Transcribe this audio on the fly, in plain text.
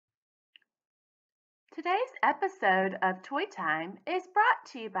Today's episode of Toy Time is brought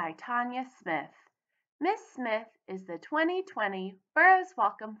to you by Tanya Smith. Miss Smith is the 2020 Burroughs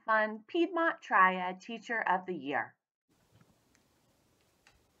Wellcome Fund Piedmont Triad Teacher of the Year.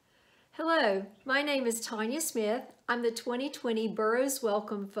 Hello, my name is Tanya Smith. I'm the 2020 Burroughs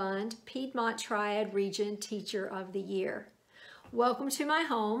Wellcome Fund Piedmont Triad Region Teacher of the Year. Welcome to my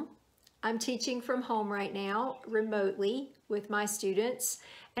home. I'm teaching from home right now, remotely, with my students,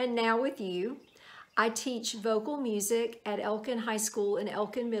 and now with you. I teach vocal music at Elkin High School and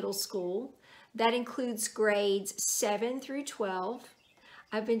Elkin Middle School. That includes grades 7 through 12.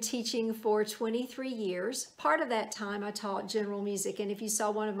 I've been teaching for 23 years. Part of that time I taught general music, and if you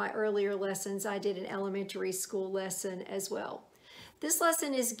saw one of my earlier lessons, I did an elementary school lesson as well. This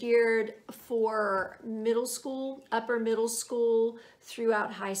lesson is geared for middle school, upper middle school,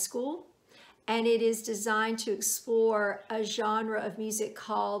 throughout high school, and it is designed to explore a genre of music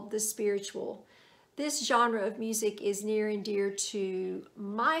called the spiritual. This genre of music is near and dear to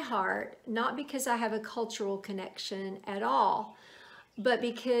my heart, not because I have a cultural connection at all, but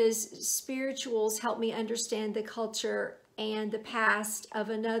because spirituals help me understand the culture and the past of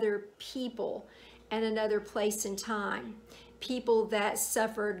another people and another place and time. People that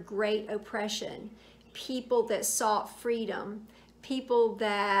suffered great oppression, people that sought freedom, people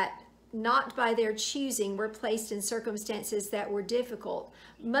that not by their choosing were placed in circumstances that were difficult,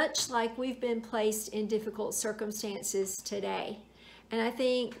 much like we've been placed in difficult circumstances today. And I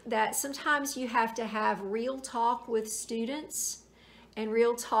think that sometimes you have to have real talk with students and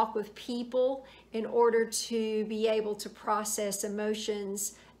real talk with people in order to be able to process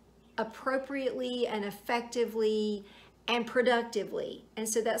emotions appropriately and effectively and productively. And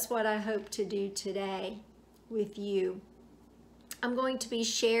so that's what I hope to do today with you. I'm going to be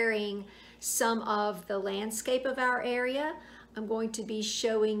sharing some of the landscape of our area. I'm going to be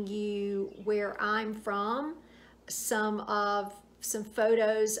showing you where I'm from, some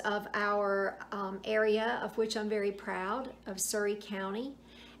photos of our area, of which I'm very proud, of Surry County.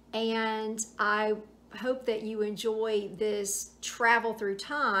 And I hope that you enjoy this travel through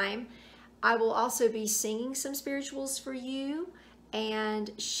time. I will also be singing some spirituals for you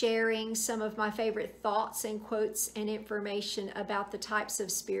and sharing some of my favorite thoughts and quotes and information about the types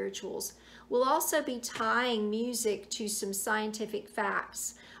of spirituals. We'll also be tying music to some scientific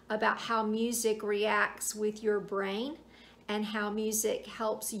facts about how music reacts with your brain and how music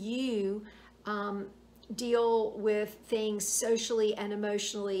helps you deal with things socially and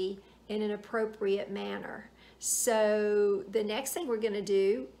emotionally in an appropriate manner. So the next thing we're going to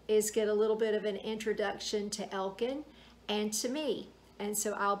do is get a little bit of an introduction to Elkin and to me. And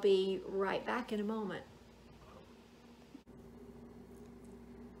so I'll be right back in a moment.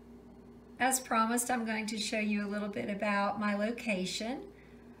 As promised, I'm going to show you a little bit about my location.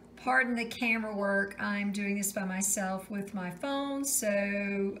 Pardon the camera work, I'm doing this by myself with my phone, so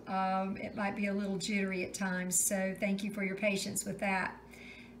it might be a little jittery at times, so thank you for your patience with that.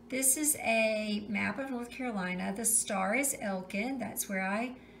 This is a map of North Carolina. The star is Elkin, that's where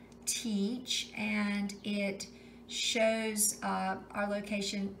I teach, and it shows our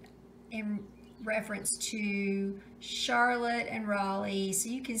location in reference to Charlotte and Raleigh. So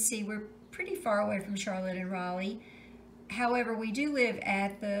you can see we're pretty far away from Charlotte and Raleigh. However, we do live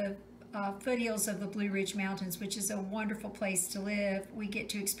at the foothills of the Blue Ridge Mountains, which is a wonderful place to live. We get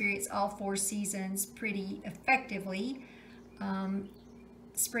to experience all 4 seasons pretty effectively.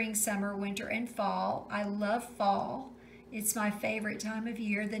 Spring, summer, winter, and fall. I love fall. It's my favorite time of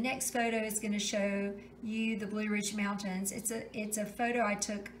year. The next photo is going to show you the Blue Ridge Mountains. It's a photo I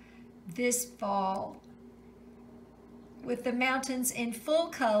took this fall with the mountains in full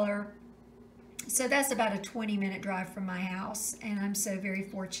color. So that's about a 20-minute drive from my house, and I'm so very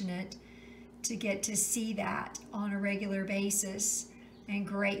fortunate to get to see that on a regular basis and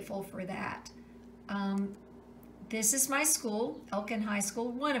grateful for that. This is my school, Elkin High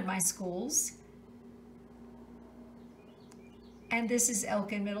School, one of my schools. And this is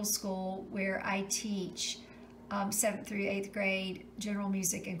Elkin Middle School, where I teach 7th through 8th grade general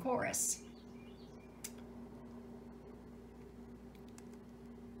music and chorus.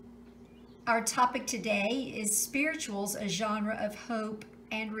 Our topic today is spirituals, a genre of hope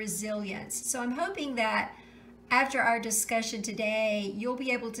and resilience. So I'm hoping that after our discussion today, you'll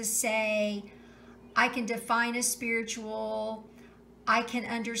be able to say, I can define a spiritual, I can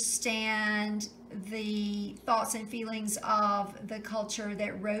understand the thoughts and feelings of the culture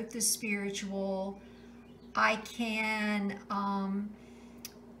that wrote the spiritual, I can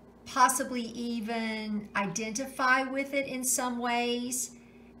possibly even identify with it in some ways,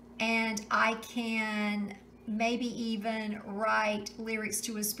 and I can maybe even write lyrics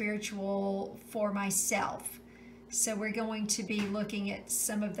to a spiritual for myself. So we're going to be looking at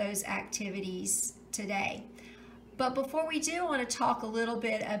some of those activities today. But before we do, I want to talk a little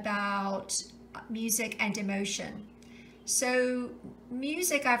bit about music and emotion. So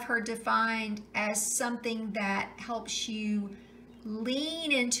music I've heard defined as something that helps you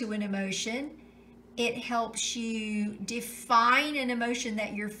lean into an emotion. It helps you define an emotion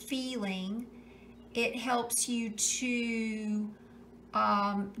that you're feeling. It helps you to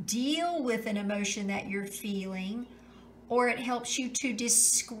deal with an emotion that you're feeling, or it helps you to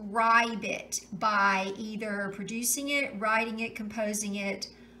describe it by either producing it, writing it, composing it,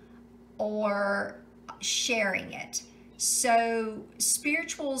 or sharing it. So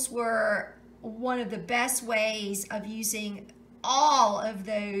spirituals were one of the best ways of using all of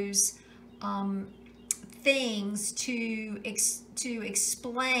those things to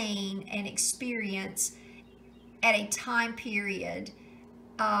explain and experience at a time period.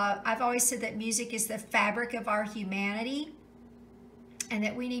 I've always said that music is the fabric of our humanity, and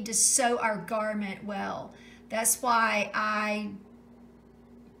that we need to sew our garment well. That's why I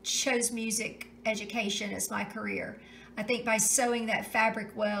chose music education as my career. I think by sewing that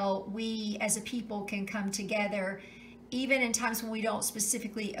fabric well, we as a people can come together. Even in times when we don't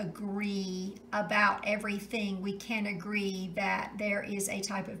specifically agree about everything, we can agree that there is a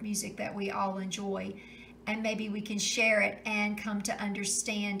type of music that we all enjoy, and maybe we can share it and come to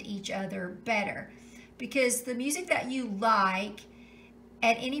understand each other better. Because the music that you like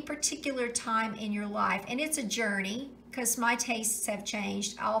at any particular time in your life, and it's a journey, because my tastes have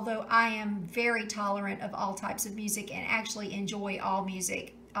changed, although I am very tolerant of all types of music and actually enjoy all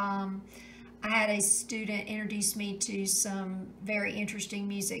music. I had a student introduce me to some very interesting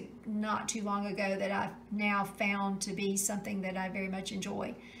music not too long ago that I've now found to be something that I very much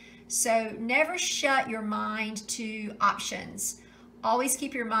enjoy. So never shut your mind to options. Always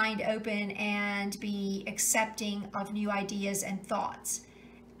keep your mind open and be accepting of new ideas and thoughts.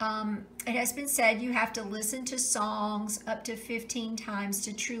 It has been said you have to listen to songs up to 15 times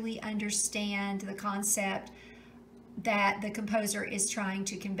to truly understand the concept that the composer is trying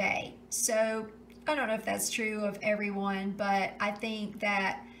to convey. So I don't know if that's true of everyone, but I think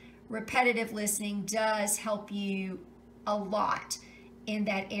that repetitive listening does help you a lot in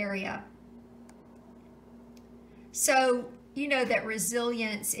that area. So you know that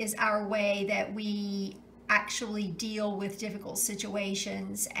resilience is our way that we actually deal with difficult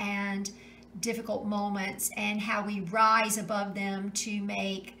situations and difficult moments, and how we rise above them to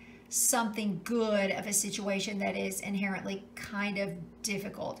make something good of a situation that is inherently kind of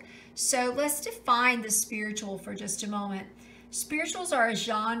difficult. So let's define the spiritual for just a moment. Spirituals are a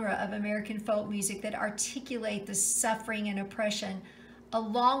genre of American folk music that articulate the suffering and oppression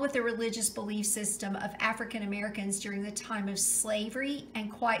along with the religious belief system of African Americans during the time of slavery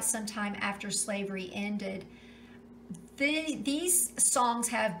and quite some time after slavery ended. These songs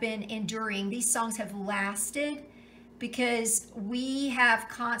have been enduring. These songs have lasted because we have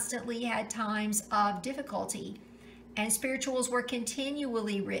constantly had times of difficulty, and spirituals were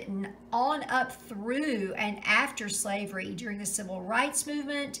continually written on up through and after slavery, during the civil rights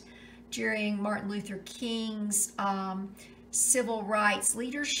movement, during Martin Luther King's civil rights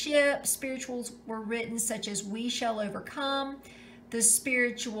leadership. Spirituals were written such as We Shall Overcome. The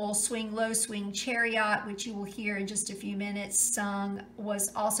spiritual Swing Low, Swing Chariot, which you will hear in just a few minutes sung,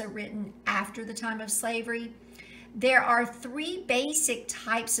 was also written after the time of slavery. There are three basic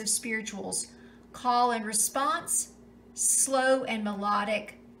types of spirituals: call and response, slow and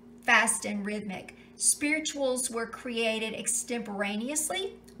melodic, fast and rhythmic. Spirituals were created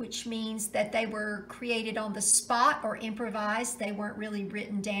extemporaneously, which means that they were created on the spot or improvised. They weren't really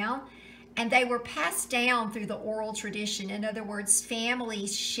written down. And they were passed down through the oral tradition. In other words,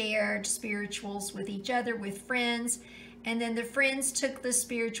 families shared spirituals with each other, with friends, and then the friends took the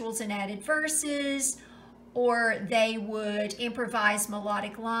spirituals and added verses, or they would improvise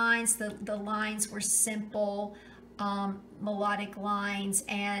melodic lines. The lines were simple melodic lines,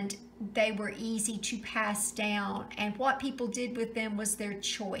 and they were easy to pass down. And what people did with them was their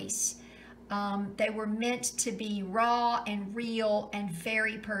choice. They were meant to be raw and real and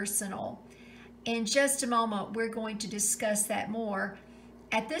very personal. In just a moment, we're going to discuss that more.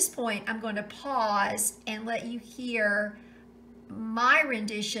 At this point, I'm going to pause and let you hear my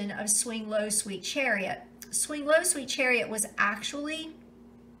rendition of Swing Low, Sweet Chariot. Swing Low, Sweet Chariot was actually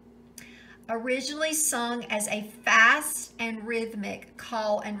originally sung as a fast and rhythmic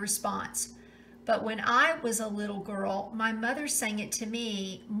call and response. But when I was a little girl, my mother sang it to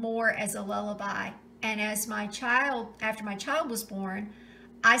me more as a lullaby. And after my child was born,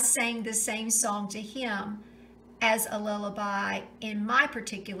 I sang the same song to him as a lullaby in my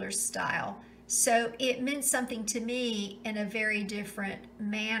particular style. So it meant something to me in a very different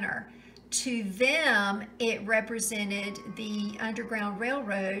manner. To them, it represented the Underground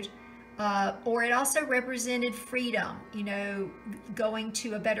Railroad, or it also represented freedom, you know, going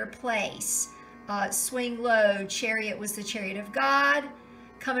to a better place. Swing Low, Chariot was the chariot of God.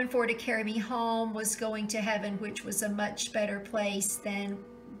 Coming for to carry me home was going to heaven, which was a much better place than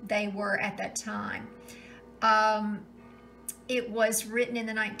they were at that time. It was written in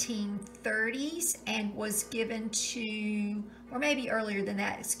the 1930s and was given to, or maybe earlier than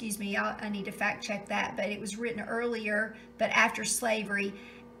that, excuse me, I need to fact check that, but it was written earlier, but after slavery,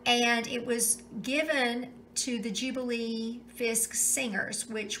 and it was given to the Jubilee Fisk Singers,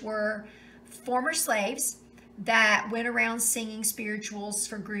 which were former slaves that went around singing spirituals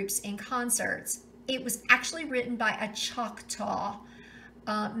for groups in concerts. It was actually written by a Choctaw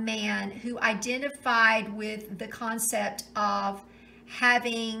man who identified with the concept of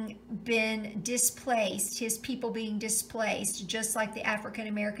having been displaced, his people being displaced, just like the African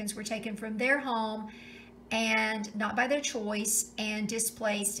Americans were taken from their home and not by their choice and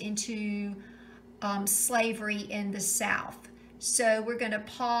displaced into slavery in the South. So we're going to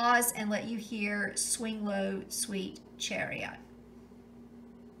pause and let you hear Swing Low, Sweet Chariot.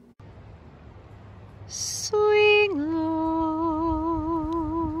 Swing low,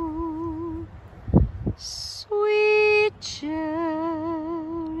 sweet chariot,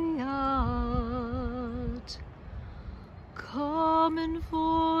 coming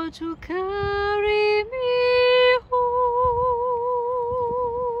for to carry me home.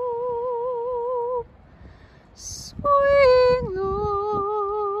 Swing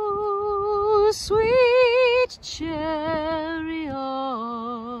low, sweet chariot,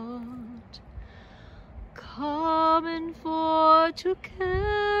 coming for to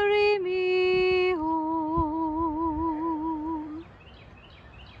carry me home.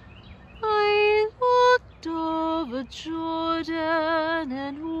 I looked over Jordan,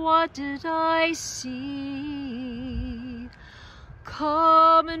 and what did I see?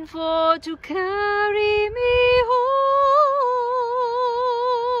 Coming for to carry me home.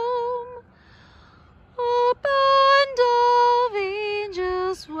 A band of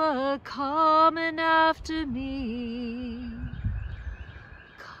angels were coming after me,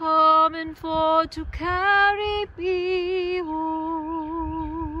 coming for to carry me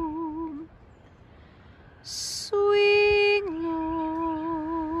home. Swing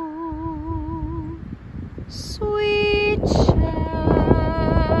low, sweet chariot,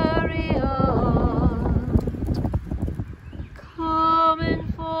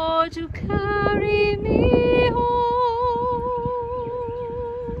 coming for to carry me home.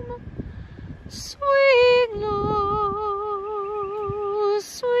 Swing low,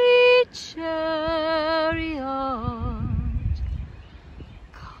 sweet chariot,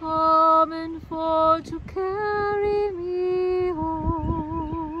 coming for to carry me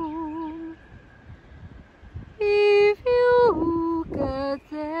home. If you get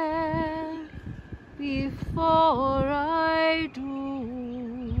there before I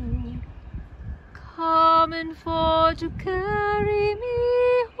do, coming for to carry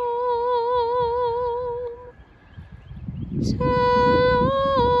me home. Tell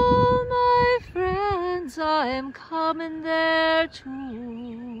all my friends I am coming there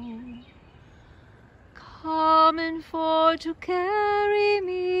too, coming for to carry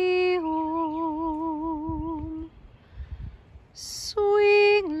me home.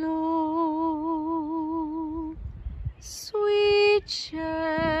 Swing low, sweet chariot,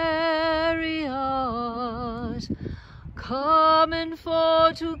 coming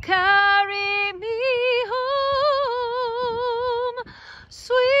for to carry me home.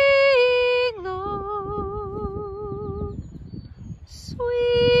 Swing low,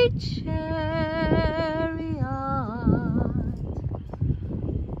 sweet chariot,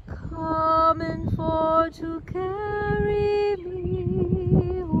 coming for to carry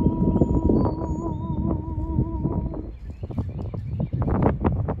me home.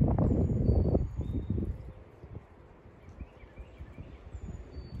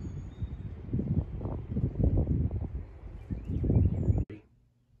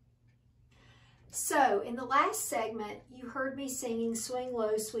 So in the last segment, you heard me singing Swing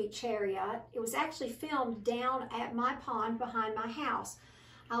Low, Sweet Chariot. It was actually filmed down at my pond behind my house.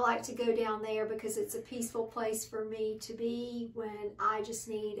 I like to go down there because it's a peaceful place for me to be when I just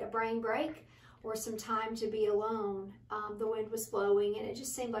need a brain break or some time to be alone. The wind was blowing and it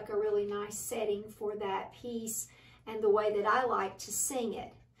just seemed like a really nice setting for that piece and the way that I like to sing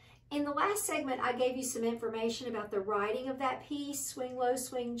it. In the last segment, I gave you some information about the writing of that piece, Swing Low,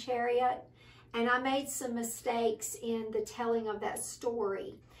 Swing Chariot. and I made some mistakes in the telling of that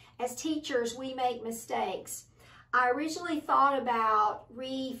story. As teachers, we make mistakes. I originally thought about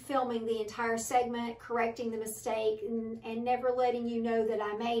refilming the entire segment, correcting the mistake, and never letting you know that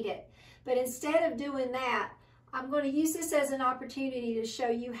I made it. But instead of doing that, I'm going to use this as an opportunity to show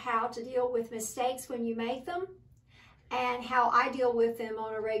you how to deal with mistakes when you make them, and how I deal with them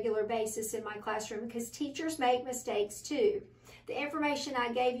on a regular basis in my classroom, because teachers make mistakes too. The information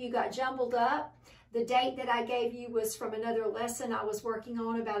I gave you got jumbled up. The date that I gave you was from another lesson I was working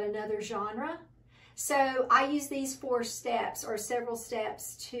on about another genre. So I use these 4 steps, or several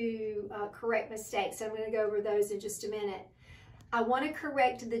steps, to correct mistakes. I'm going to go over those in just a minute. I want to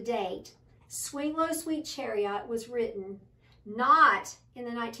correct the date. Swing Low, Sweet Chariot was written not in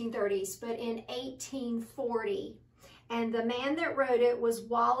the 1930s, but in 1840. And the man that wrote it was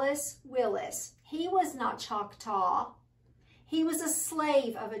Wallace Willis. He was not Choctaw. He was a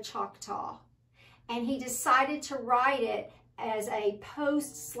slave of a Choctaw. And he decided to write it as a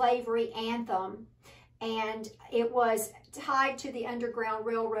post-slavery anthem. And it was tied to the Underground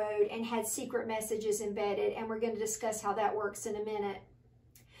Railroad and had secret messages embedded. And we're going to discuss how that works in a minute.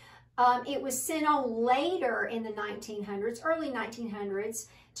 It was sent on later in the 1900s, early 1900s,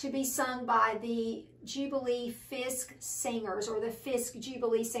 to be sung by the Jubilee Fisk Singers, or the Fisk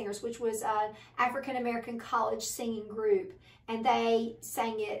Jubilee Singers, which was an African-American college singing group. And they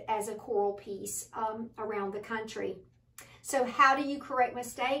sang it as a choral piece around the country. So how do you correct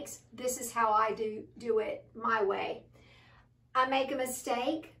mistakes? This is how I do it my way. I make a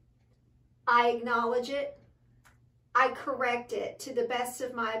mistake. I acknowledge it. I correct it to the best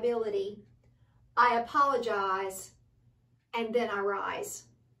of my ability. I apologize, and then I rise.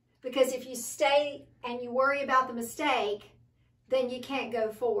 Because if you stay and you worry about the mistake, then you can't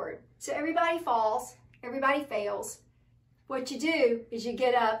go forward. So everybody falls, everybody fails. What you do is you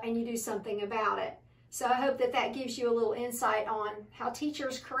get up and you do something about it. So I hope that that gives you a little insight on how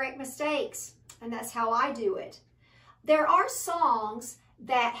teachers correct mistakes, and that's how I do it. There are songs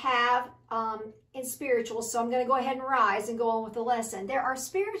that have in spirituals, so I'm going to go ahead and rise and go on with the lesson. There are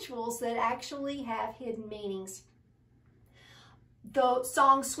spirituals that actually have hidden meanings. The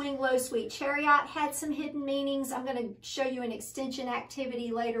song Swing Low, Sweet Chariot had some hidden meanings. I'm going to show you an extension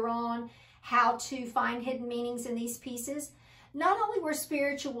activity later on, how to find hidden meanings in these pieces. Not only were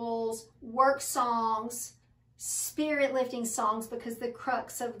spirituals work songs, spirit-lifting songs, because the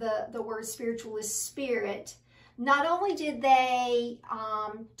crux of the word spiritual is spirit. Not only did they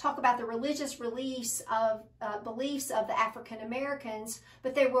talk about the religious beliefs of the African Americans,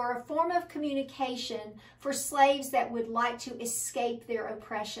 but they were a form of communication for slaves that would like to escape their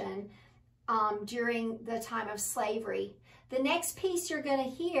oppression during the time of slavery. The next piece you're going to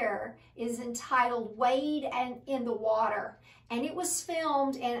hear is entitled Wade in the Water, and it was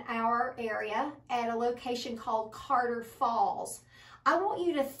filmed in our area at a location called Carter Falls. I want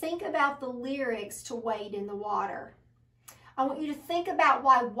you to think about the lyrics to Wade in the Water. I want you to think about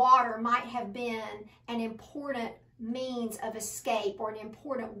why water might have been an important means of escape, or an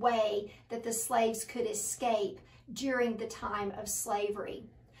important way that the slaves could escape during the time of slavery.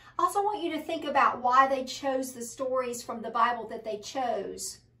 I also want you to think about why they chose the stories from the Bible that they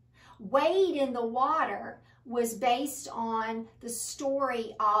chose. Wade in the Water was based on the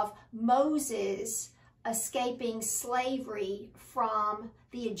story of Moses escaping slavery from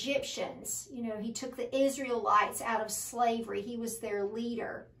the Egyptians. You know, he took the Israelites out of slavery. He was their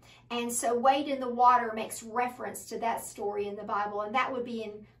leader. And so Wade in the Water makes reference to that story in the Bible, and that would be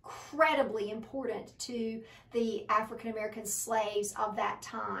incredibly important to the African American slaves of that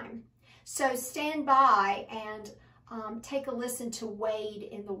time. So stand by and take a listen to Wade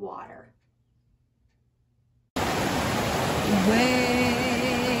in the Water.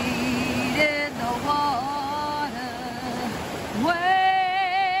 Wade in the water,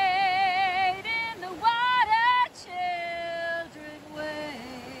 wade in the water, children, wade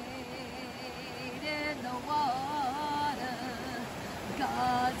in the water.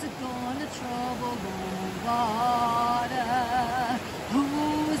 God's gonna trouble the water.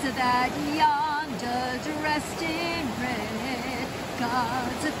 Who's that yonder dressed in red?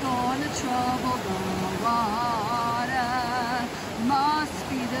 God's gonna trouble the water. Must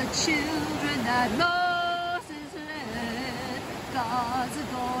be the children that Moses led. God's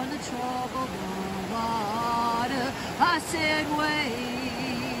gonna trouble the water. I said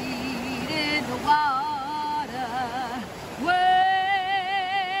wade in the water,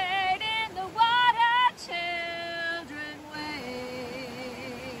 wade in the water, children,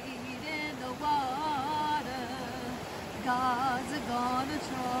 wade in the water. God's gonna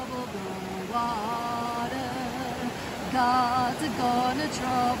trouble the water. God's gonna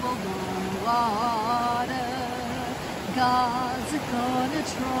trouble the water. God's gonna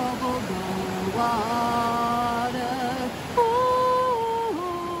trouble the water.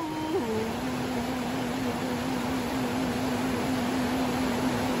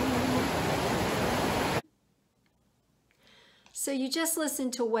 So you just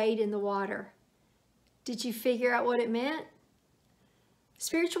listened to Wade in the Water. Did you figure out what it meant?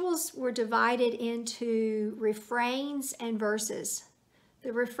 Spirituals were divided into refrains and verses.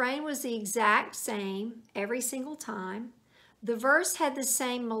 The refrain was the exact same every single time. The verse had the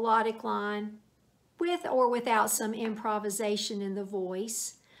same melodic line with or without some improvisation in the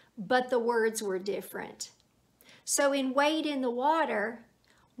voice, but the words were different. So in Wade in the Water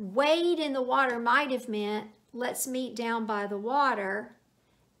might have meant let's meet down by the water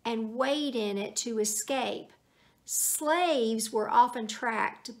and wade in it to escape. Slaves were often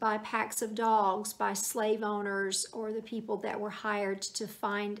tracked by packs of dogs by slave owners or the people that were hired to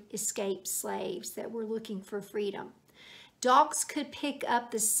find escaped slaves that were looking for freedom. Dogs could pick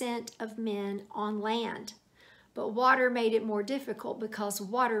up the scent of men on land, but water made it more difficult because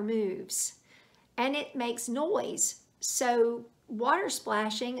water moves and it makes noise. So water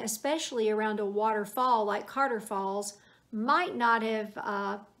splashing, especially around a waterfall like Carter Falls, might not have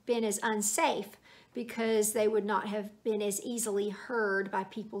been as unsafe because they would not have been as easily heard by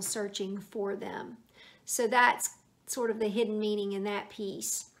people searching for them. So that's sort of the hidden meaning in that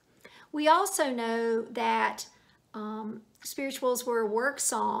piece. We also know that spirituals were work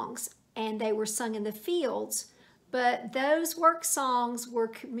songs and they were sung in the fields, but those work songs were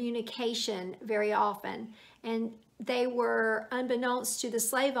communication very often, and they were, unbeknownst to the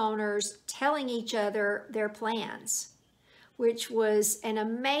slave owners, telling each other their plans, which was an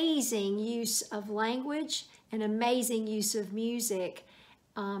amazing use of language, an amazing use of music,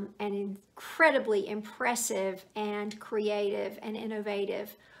 and incredibly impressive and creative and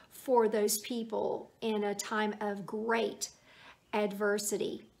innovative for those people in a time of great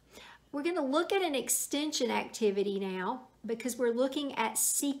adversity. We're going to look at an extension activity now because we're looking at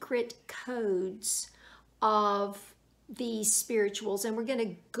secret codes of these spirituals, and we're going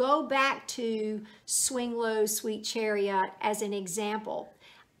to go back to Swing Low, Sweet Chariot as an example.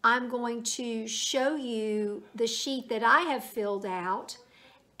 I'm going to show you the sheet that I have filled out,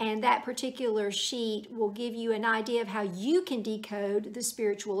 and that particular sheet will give you an idea of how you can decode the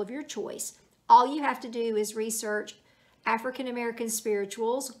spiritual of your choice. All you have to do is research African American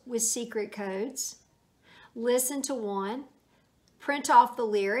spirituals with secret codes, listen to one, print off the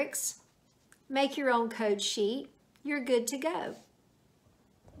lyrics, make your own code sheet. You're good to go.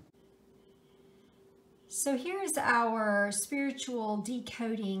 So here's our spiritual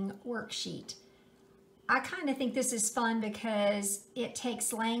decoding worksheet. I kind of think this is fun because it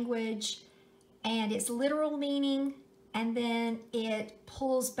takes language and its literal meaning, and then it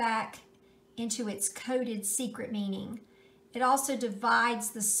pulls back into its coded secret meaning. It also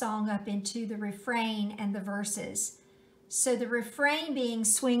divides the song up into the refrain and the verses. So the refrain being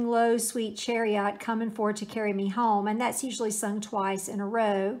Swing Low, Sweet Chariot, coming forward to carry me home, and that's usually sung twice in a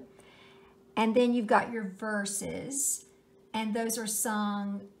row. And then you've got your verses, and those are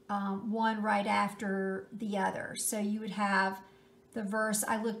sung one right after the other. So you would have the verse,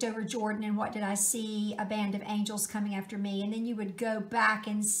 I looked over Jordan and what did I see? A band of angels coming after me. And then you would go back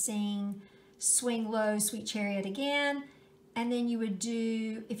and sing Swing Low, Sweet Chariot again. And then you would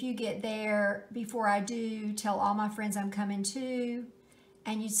do, if you get there, before I do, tell all my friends I'm coming too.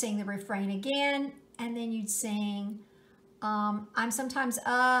 And you'd sing the refrain again. And then you'd sing, I'm sometimes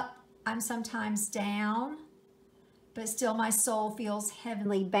up, I'm sometimes down, but still my soul feels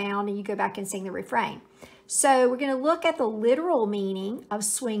heavenly bound. And you go back and sing the refrain. So we're going to look at the literal meaning of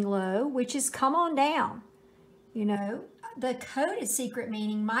Swing Low, which is come on down. You know, the coded secret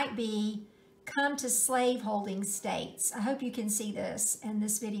meaning might be come to slave-holding states. I hope you can see this in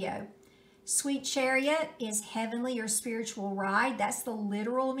this video. Sweet Chariot is heavenly or spiritual ride. That's the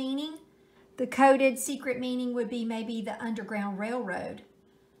literal meaning. The coded secret meaning would be maybe the Underground Railroad.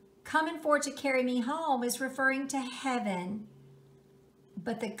 Coming forward to carry me home is referring to heaven,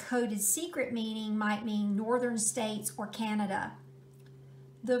 but the coded secret meaning might mean northern states or Canada.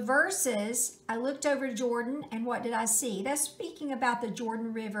 The verses, I looked over Jordan and what did I see? That's speaking about the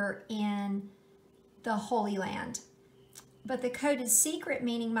Jordan River in the Holy Land. But the coded secret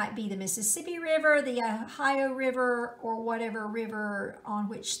meaning might be the Mississippi River, the Ohio River, or whatever river on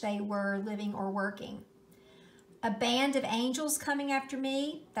which they were living or working. A band of angels coming after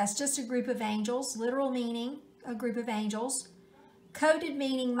me, that's just a group of angels. Literal meaning, a group of angels. Coded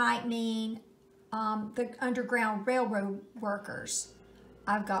meaning might mean the Underground Railroad workers.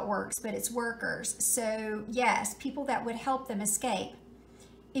 I've got works, but it's workers. So yes, people that would help them escape.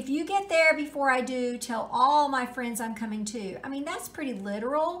 If you get there before I do, tell all my friends I'm coming too. I mean, that's pretty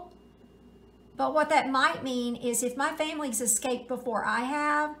literal. But what that might mean is if my family's escaped before I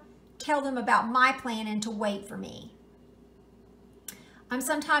have, tell them about my plan and to wait for me. I'm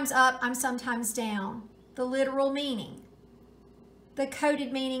sometimes up, I'm sometimes down. The literal meaning. The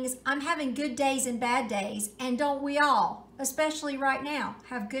coded meaning is I'm having good days and bad days, and don't we all, especially right now,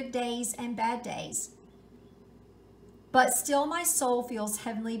 have good days and bad days. But still my soul feels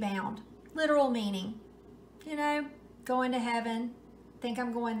heavenly bound. Literal meaning. You know, going to heaven, think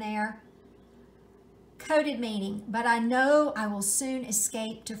I'm going there. Coded meaning, but I know I will soon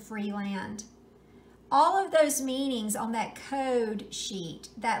escape to free land. All of those meanings on that code sheet,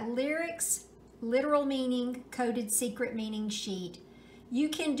 that lyrics, literal meaning, coded secret meaning sheet, you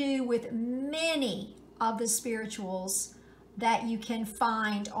can do with many of the spirituals that you can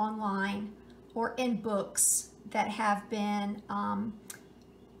find online or in books that have been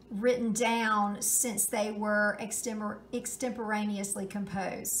written down since they were extemporaneously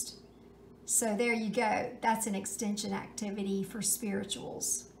composed. So there you go. That's an extension activity for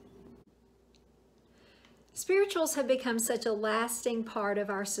spirituals. Spirituals have become such a lasting part of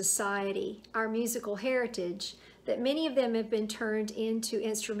our society, our musical heritage, that many of them have been turned into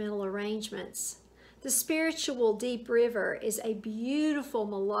instrumental arrangements. The spiritual Deep River is a beautiful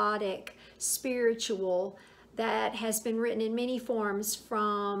melodic spiritual that has been written in many forms,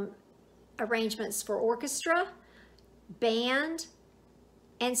 from arrangements for orchestra, band,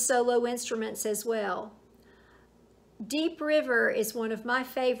 and solo instruments as well. Deep River is one of my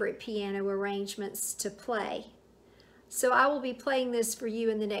favorite piano arrangements to play. So I will be playing this for you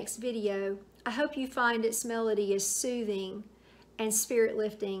in the next video. I hope you find its melody as soothing and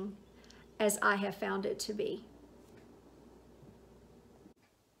spirit-lifting as I have found it to be.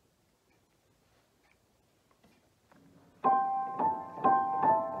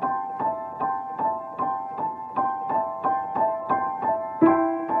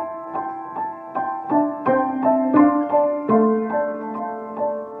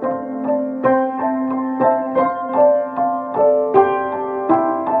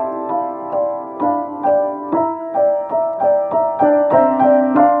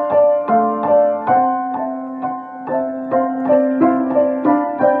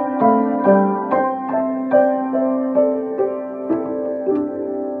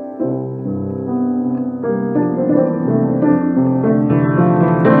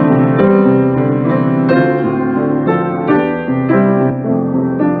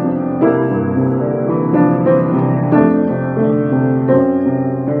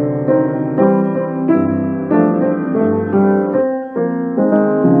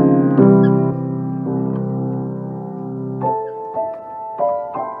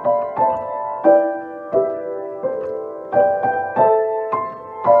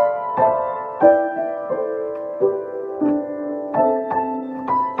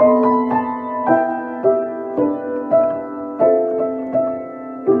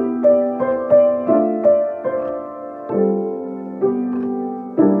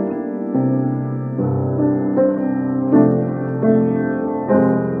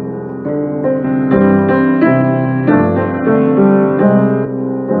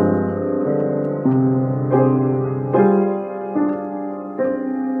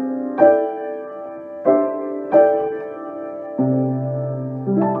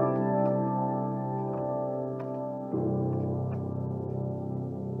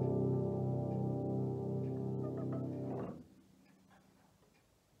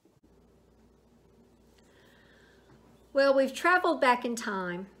 Well, we've traveled back in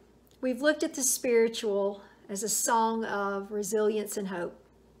time. We've looked at the spiritual as a song of resilience and hope.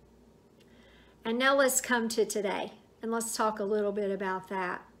 And now let's come to today, and let's talk a little bit about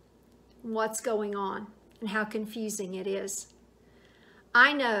that. What's going on and how confusing it is.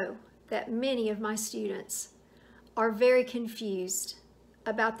 I know that many of my students are very confused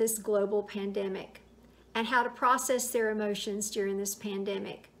about this global pandemic and how to process their emotions during this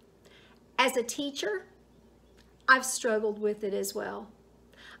pandemic. As a teacher, I've struggled with it as well.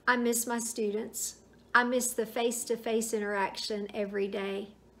 I miss my students. I miss the face-to-face interaction every day.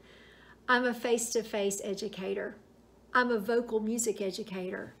 I'm a face-to-face educator. I'm a vocal music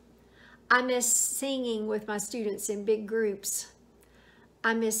educator. I miss singing with my students in big groups.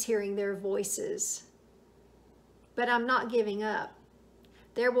 I miss hearing their voices. But I'm not giving up.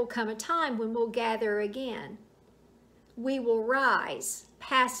 There will come a time when we'll gather again. We will rise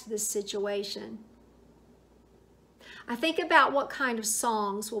past this situation. I think about what kind of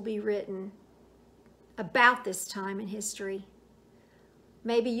songs will be written about this time in history.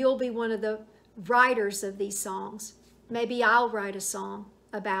 Maybe you'll be one of the writers of these songs. Maybe I'll write a song.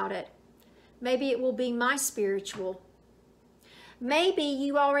 about it. Maybe it will be my spiritual. Maybe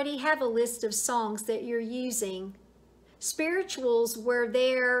you already have a list of songs that you're using. Spirituals were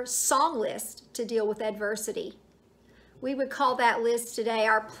their song list to deal with adversity. We would call that list today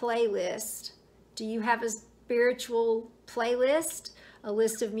our playlist. Do you have a spiritual playlist? A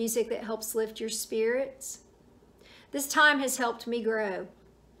list of music that helps lift your spirits? This time has helped me grow.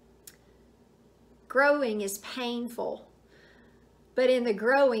 Growing is painful, but in the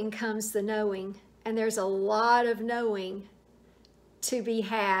growing comes the knowing, and there's a lot of knowing to be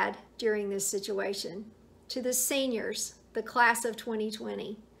had during this situation. To the seniors, the class of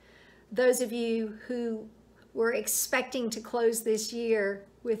 2020, those of you who were expecting to close this year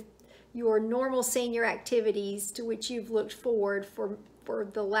with your normal senior activities to which you've looked forward for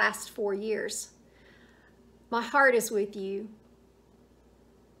the last 4 years, my heart is with you.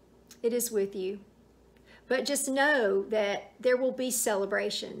 It is with you. But just know that there will be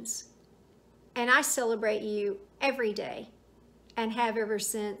celebrations. And I celebrate you every day and have ever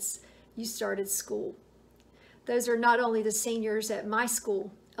since you started school. Those are not only the seniors at my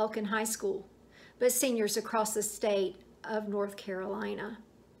school, Elkin High School, but seniors across the state of North Carolina.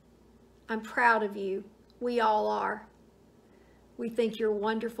 I'm proud of you. We all are. We think you're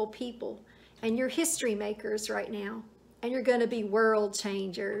wonderful people, and you're history makers right now, and you're going to be world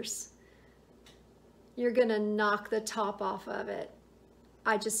changers. You're going to knock the top off of it.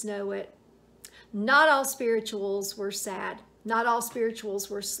 I just know it. Not all spirituals were sad. Not all spirituals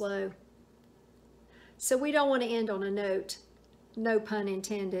were slow. So we don't want to end on a note, no pun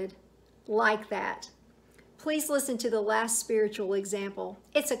intended, like that. Please listen to the last spiritual example.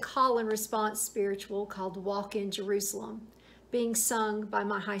 It's a call and response spiritual called Walk in Jerusalem, being sung by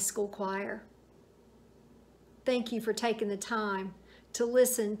my high school choir. Thank you for taking the time to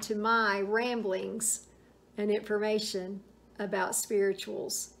listen to my ramblings and information about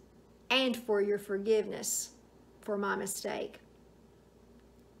spirituals, and for your forgiveness for my mistake.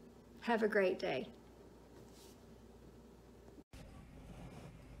 Have a great day.